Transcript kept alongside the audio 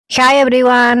Hi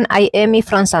everyone, I am Amy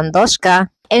from Sandoczka,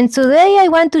 and today I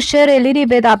want to share a little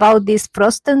bit about this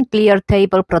Frozen Clear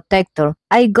Table Protector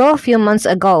I got a few months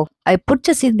ago. I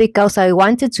purchased it because I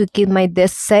wanted to keep my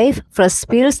desk safe from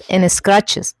spills and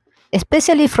scratches,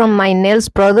 especially from my nails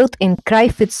product in Cry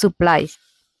Fit supplies.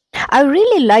 I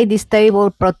really like this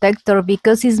table protector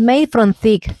because it's made from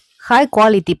thick, high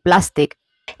quality plastic.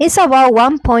 It's about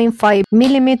 1.5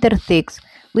 millimeter thick,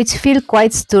 which feels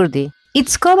quite sturdy.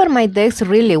 It's covered my desk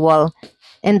really well,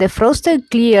 and the frosted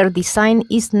clear design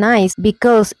is nice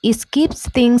because it keeps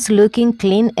things looking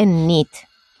clean and neat.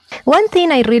 One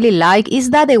thing I really like is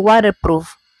that it's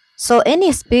waterproof, so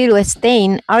any spill or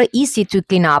stain are easy to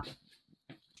clean up.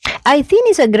 I think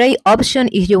it's a great option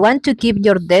if you want to keep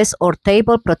your desk or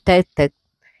table protected.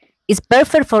 It's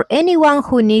perfect for anyone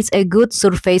who needs a good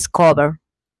surface cover.